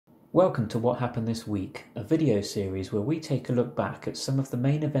Welcome to What Happened This Week, a video series where we take a look back at some of the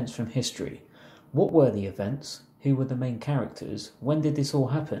main events from history. What were the events? Who were the main characters? When did this all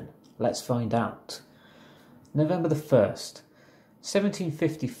happen? Let's find out. November the 1st.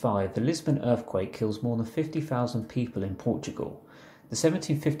 1755, the Lisbon earthquake kills more than 50,000 people in Portugal. The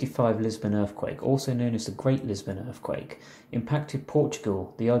 1755 Lisbon earthquake, also known as the Great Lisbon Earthquake, impacted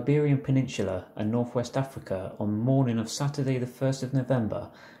Portugal, the Iberian Peninsula and Northwest Africa on the morning of Saturday the 1st of November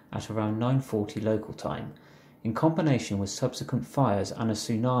at around 9:40 local time. In combination with subsequent fires and a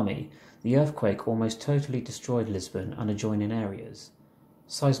tsunami, the earthquake almost totally destroyed Lisbon and adjoining areas.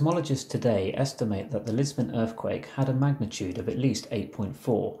 Seismologists today estimate that the Lisbon earthquake had a magnitude of at least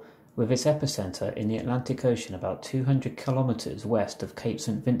 8.4, with its epicenter in the Atlantic Ocean about 200 kilometers west of Cape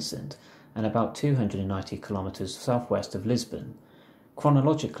St. Vincent and about 290 kilometers southwest of Lisbon.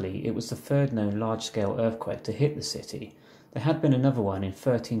 Chronologically, it was the third known large-scale earthquake to hit the city. There had been another one in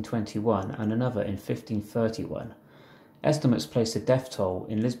 1321 and another in 1531. Estimates place the death toll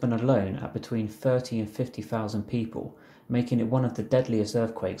in Lisbon alone at between 30 and 50,000 people, making it one of the deadliest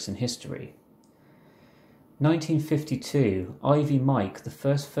earthquakes in history. 1952, Ivy Mike, the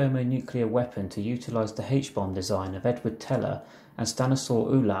first thermonuclear weapon to utilize the H-bomb design of Edward Teller and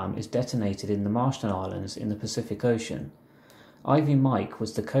Stanislaw Ulam, is detonated in the Marshall Islands in the Pacific Ocean. Ivy Mike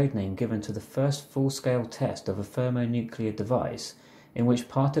was the codename given to the first full-scale test of a thermonuclear device, in which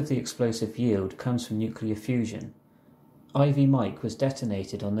part of the explosive yield comes from nuclear fusion. Ivy Mike was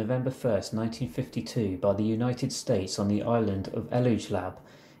detonated on November 1, 1952 by the United States on the island of Eleugelab,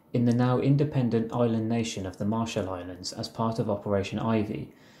 in the now independent island nation of the Marshall Islands as part of Operation Ivy.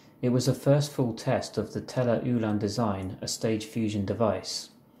 It was the first full test of the Teller-Ulam design, a stage fusion device.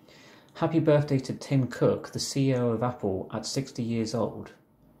 Happy birthday to Tim Cook, the CEO of Apple, at 60 years old.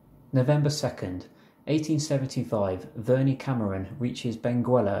 November 2nd, 1875, Verny Cameron reaches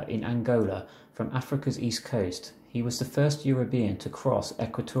Benguela in Angola from Africa's east coast. He was the first European to cross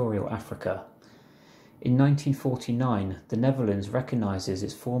equatorial Africa. In 1949, the Netherlands recognises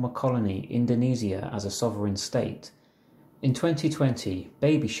its former colony Indonesia as a sovereign state. In 2020,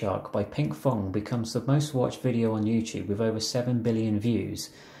 Baby Shark by Pink Fong becomes the most watched video on YouTube with over 7 billion views,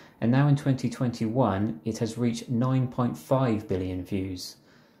 and now in 2021 it has reached 9.5 billion views.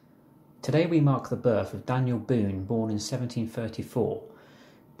 Today we mark the birth of Daniel Boone, born in 1734.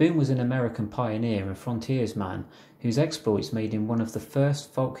 Boone was an American pioneer and frontiersman whose exploits made him one of the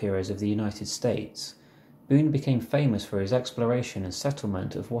first folk heroes of the United States. Boone became famous for his exploration and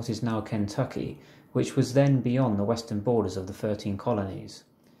settlement of what is now Kentucky, which was then beyond the western borders of the 13 colonies.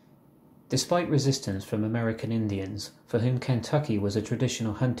 Despite resistance from American Indians, for whom Kentucky was a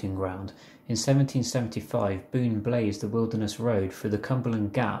traditional hunting ground, in 1775 Boone blazed the Wilderness Road through the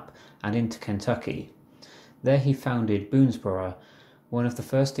Cumberland Gap and into Kentucky. There he founded Boonesborough, one of the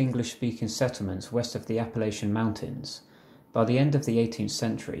first English-speaking settlements west of the Appalachian Mountains. By the end of the 18th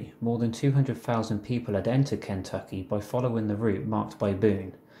century, more than 200,000 people had entered Kentucky by following the route marked by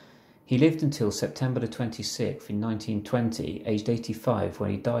Boone. He lived until September 26th in 1920, aged 85,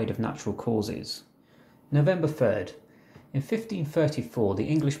 when he died of natural causes. November 3rd. In 1534, the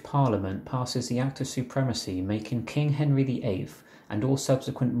English Parliament passes the Act of Supremacy, making King Henry VIII and all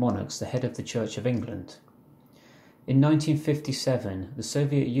subsequent monarchs the head of the Church of England. In 1957, the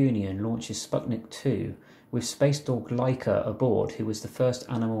Soviet Union launches Sputnik 2, with space dog Laika aboard, who was the first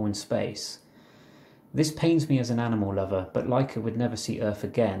animal in space. This pains me as an animal lover, but Laika would never see Earth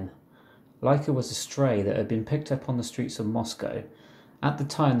again. Laika was a stray that had been picked up on the streets of Moscow. At the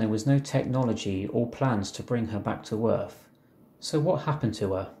time there was no technology or plans to bring her back to Earth. So what happened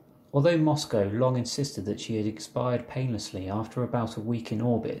to her? Although Moscow long insisted that she had expired painlessly after about a week in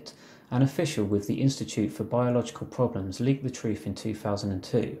orbit, an official with the Institute for Biological Problems leaked the truth in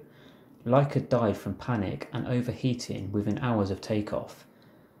 2002. Laika died from panic and overheating within hours of takeoff.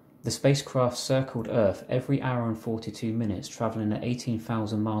 The spacecraft circled Earth every hour and 42 minutes, travelling at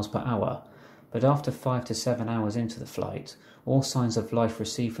 18,000 miles per hour, but after 5 to 7 hours into the flight, all signs of life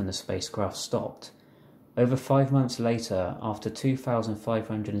received from the spacecraft stopped. Over 5 months later, after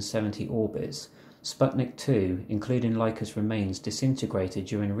 2,570 orbits, Sputnik 2, including Laika's remains, disintegrated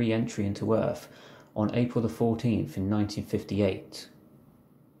during re-entry into Earth on April 14th in 1958.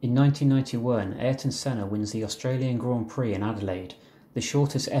 In 1991, Ayrton Senna wins the Australian Grand Prix in Adelaide, the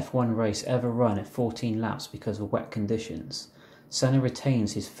shortest F1 race ever run at 14 laps because of wet conditions. Senna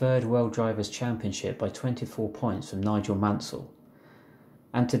retains his third World Drivers' Championship by 24 points from Nigel Mansell.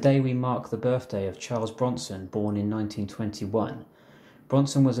 And today we mark the birthday of Charles Bronson, born in 1921.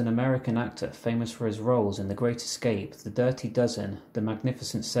 Bronson was an American actor famous for his roles in The Great Escape, The Dirty Dozen, The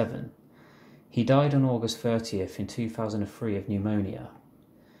Magnificent Seven. He died on August 30th in 2003 of pneumonia.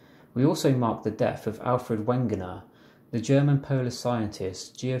 We also mark the death of Alfred Wegener, the German polar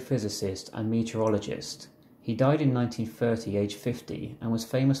scientist, geophysicist and meteorologist. He died in 1930, aged 50, and was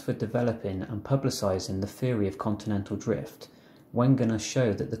famous for developing and publicising the theory of continental drift. Wegener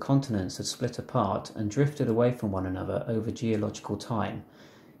showed that the continents had split apart and drifted away from one another over geological time.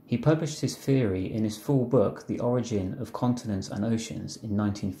 He published his theory in his full book, The Origin of Continents and Oceans, in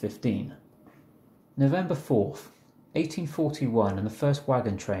 1915. November 4th, 1841, and the first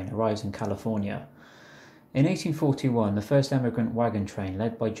wagon train arrives in California. In 1841, the first emigrant wagon train,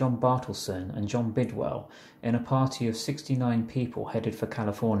 led by John Bartleson and John Bidwell, in a party of 69 people, headed for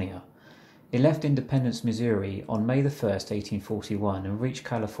California. It left Independence, Missouri on May 1, 1841, and reached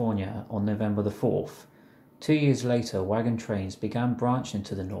California on November 4th. 2 years later, wagon trains began branching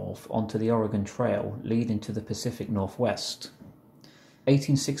to the north onto the Oregon Trail, leading to the Pacific Northwest.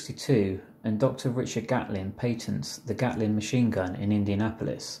 1862, and Dr. Richard Gatlin patents the Gatlin machine gun in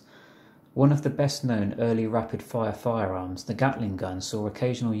Indianapolis. One of the best-known early rapid-fire firearms, the Gatling gun saw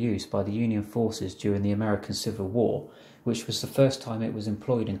occasional use by the Union forces during the American Civil War, which was the first time it was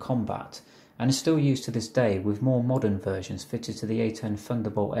employed in combat, and is still used to this day, with more modern versions fitted to the A-10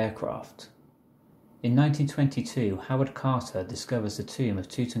 Thunderbolt aircraft. In 1922, Howard Carter discovers the tomb of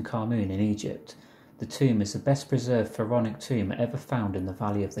Tutankhamun in Egypt. The tomb is the best preserved pharaonic tomb ever found in the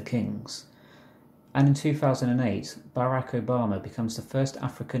Valley of the Kings. And in 2008, Barack Obama becomes the first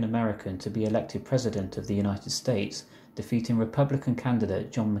African American to be elected President of the United States, defeating Republican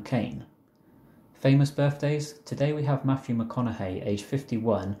candidate John McCain. Famous birthdays? Today we have Matthew McConaughey, age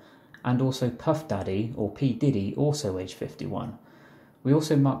 51, and also Puff Daddy, or P. Diddy, also age 51. We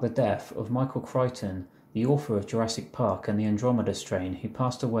also mark the death of Michael Crichton, the author of Jurassic Park and the Andromeda Strain, who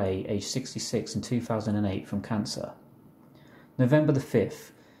passed away aged 66 in 2008 from cancer. November the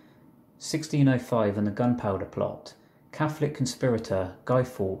 5th, 1605, and the Gunpowder Plot. Catholic conspirator Guy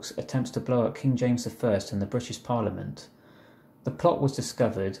Fawkes attempts to blow up King James I and the British Parliament. The plot was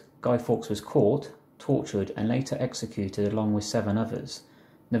discovered, Guy Fawkes was caught, tortured and later executed along with 7 others.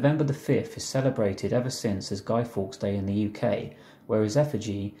 November the 5th is celebrated ever since as Guy Fawkes Day in the UK, where his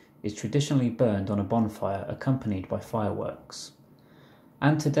effigy is traditionally burned on a bonfire accompanied by fireworks.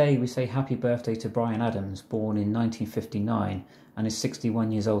 And today we say happy birthday to Bryan Adams, born in 1959 and is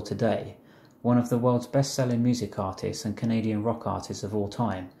 61 years old today, one of the world's best-selling music artists and Canadian rock artists of all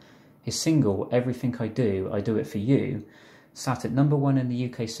time. His single, Everything I Do It For You, sat at number 1 in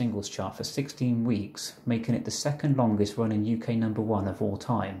the UK singles chart for 16 weeks, making it the second longest running UK number 1 of all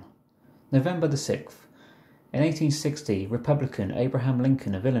time. November the 6th. In 1860, Republican Abraham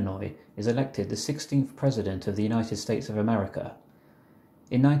Lincoln of Illinois is elected the 16th President of the United States of America.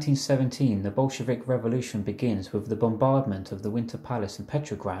 In 1917, the Bolshevik Revolution begins with the bombardment of the Winter Palace in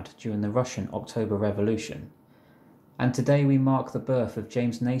Petrograd during the Russian October Revolution. And today we mark the birth of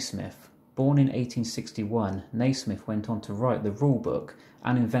James Naismith. Born in 1861, Naismith went on to write the rule book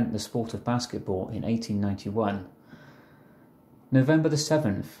and invent the sport of basketball in 1891. November the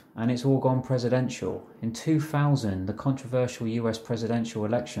 7th, and it's all gone presidential. In 2000, the controversial US presidential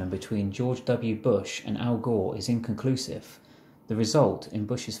election between George W. Bush and Al Gore is inconclusive. The result, in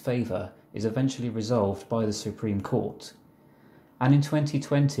Bush's favour, is eventually resolved by the Supreme Court. And in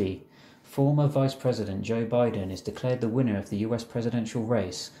 2020, former Vice President Joe Biden is declared the winner of the US presidential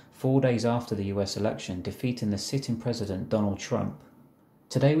race 4 days after the US election, defeating the sitting President Donald Trump.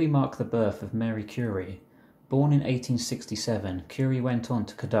 Today we mark the birth of Mary Curie. Born in 1867, Curie went on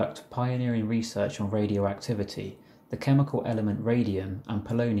to conduct pioneering research on radioactivity, the chemical element radium and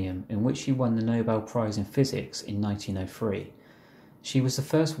polonium, in which she won the Nobel Prize in Physics in 1903. She was the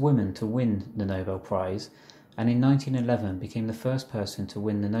first woman to win the Nobel Prize, and in 1911 became the first person to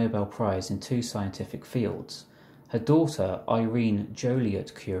win the Nobel Prize in 2 scientific fields. Her daughter, Irene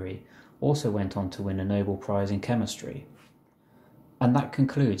Joliot Curie, also went on to win a Nobel Prize in chemistry. And that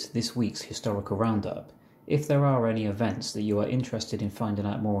concludes this week's historical roundup. If there are any events that you are interested in finding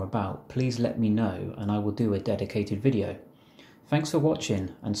out more about, please let me know and I will do a dedicated video. Thanks for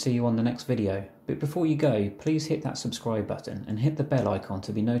watching and see you on the next video. But before you go, please hit that subscribe button and hit the bell icon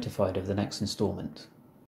to be notified of the next installment.